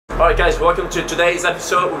Alright guys, welcome to today's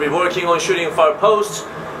episode. We'll be working on shooting far post.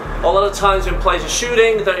 A lot of times when players are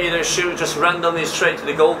shooting, they either shoot just randomly straight to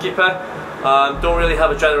the goalkeeper, don't really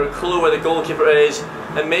have a general clue where the goalkeeper is,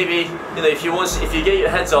 and maybe, you know, if you get your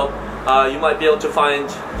heads up, you might be able to find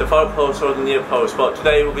the far post or the near post. But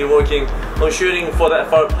today we'll be working on shooting for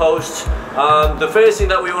that far post. The first thing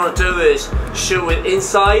that we want to do is shoot with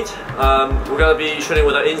inside. We're going to be shooting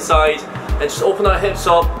with our inside and just open our hips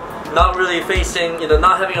up, not really facing,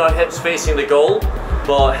 not having our hips facing the goal,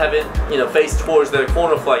 but have it, face towards the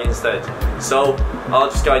corner flag instead. So I'll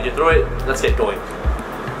just guide you through it. Let's get going.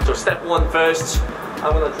 So step one first,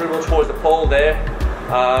 I'm going to dribble towards the pole there,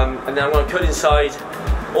 and then I'm going to cut inside,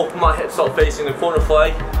 open my hips up facing the corner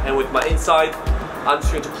flag, and with my inside, I'm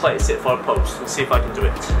just going to place it for a post and see if I can do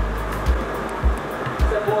it.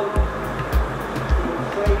 Step one,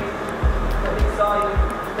 straight, cut inside,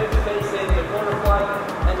 hips facing the corner flag,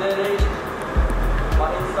 and then my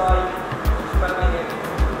inside, spamming it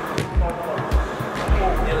for a post.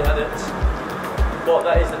 Oh, nearly had it. But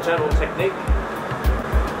that is the general technique.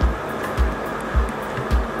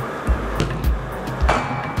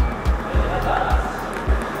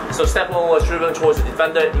 So step one was dribbling towards the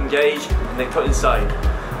defender, engage, and then cut inside.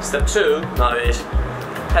 Step two now is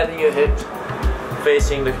heading your hips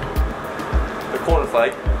facing the corner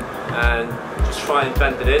flag and just try and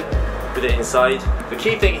bend it in with the inside. The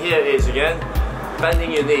key thing here is, again,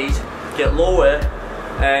 bending your knees, get lower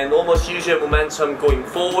and almost use your momentum going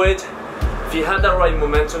forward. If you have that right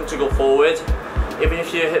momentum to go forward, even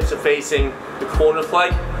if your hips are facing the corner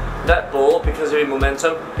flag, that ball, because of your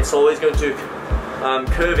momentum, it's always going to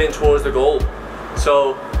curve in towards the goal.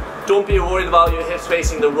 So don't be worried about your hips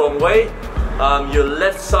facing the wrong way. Your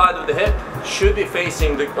left side of the hip should be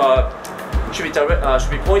facing the should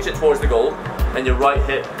be pointed towards the goal, and your right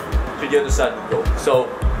hip to the other side of the goal. So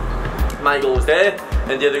my goal is there,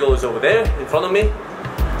 and the other goal is over there in front of me.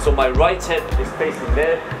 So my right hip is facing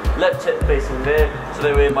there, left hip facing there. So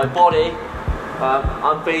that way my body,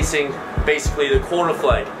 I'm facing basically the corner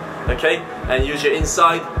flag. Okay, and use your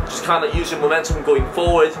inside, just kind of use your momentum going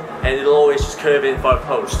forward, and it'll always just curve in for a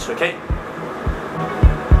post. Okay.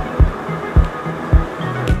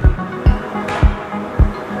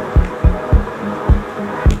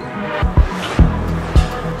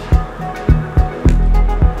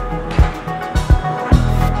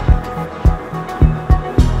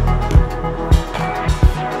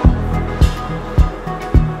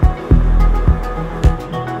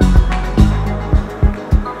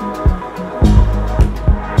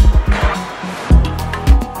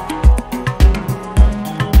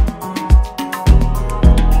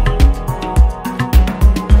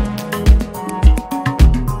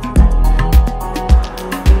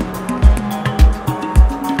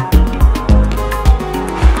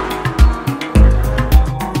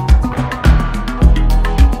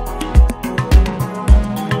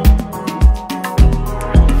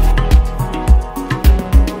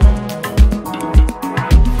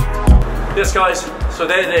 Yes guys, so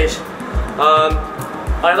there it is.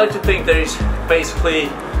 I like to think there's basically,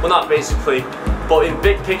 well not basically, but in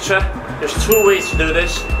big picture, there's two ways to do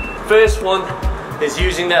this. First one is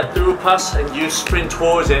using that through pass and you sprint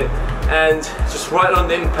towards it, and just right on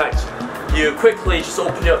the impact, you quickly just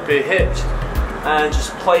open up your hips and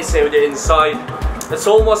just place it with the inside. It's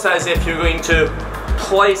almost as if you're going to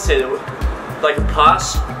place it like a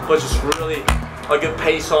pass, but just really a good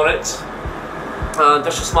pace on it.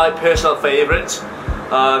 That's just my personal favourite,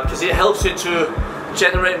 because it helps you to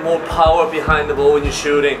generate more power behind the ball when you're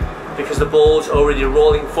shooting, because the ball's already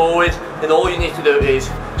rolling forward, and all you need to do is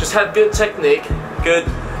just have good technique, good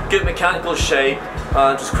mechanical shape.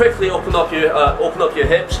 Just quickly open up your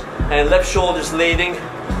hips, and left shoulder's leading.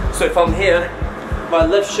 So if I'm here, my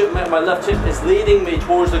left hip is leading me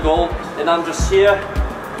towards the goal, and I'm just here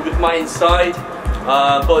with my inside.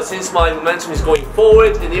 But since my momentum is going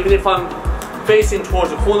forward, and even if I'm facing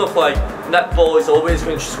towards the corner flag, that ball is always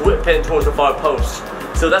going to just whip in towards the far post.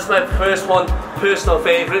 So that's my first one, personal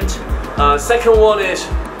favourite. Second one is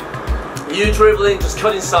you dribbling, just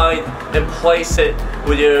cut inside and place it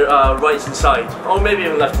with your right inside, or maybe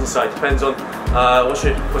even left inside, depends on what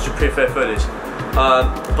your preferred foot is.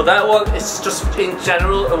 But that one is just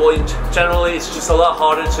generally it's just a lot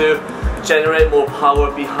harder to generate more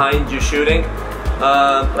power behind your shooting.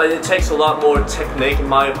 It takes a lot more technique in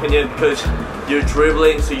my opinion, because you're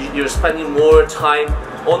dribbling, so you're spending more time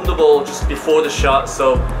on the ball just before the shot,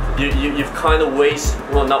 so you've kind of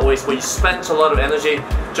you spent a lot of energy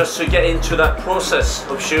just to get into that process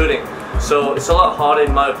of shooting. So it's a lot harder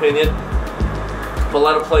in my opinion. but a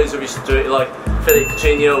lot of players who used to do it, like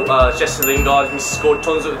Coutinho, Jesse Lingard, he scored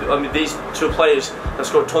tons of, I mean, these two players have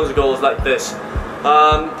scored tons of goals like this.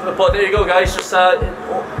 But there you go, guys. Just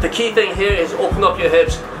the key thing here is open up your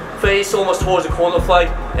hips, face almost towards the corner flag,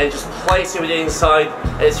 and just place it with the inside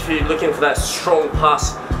as if you're looking for that strong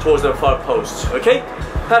pass towards the far post. Okay?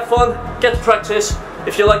 Have fun, get to practice.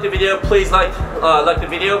 If you like the video, please like the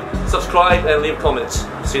video, subscribe, and leave comments.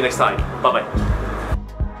 See you next time. Bye bye.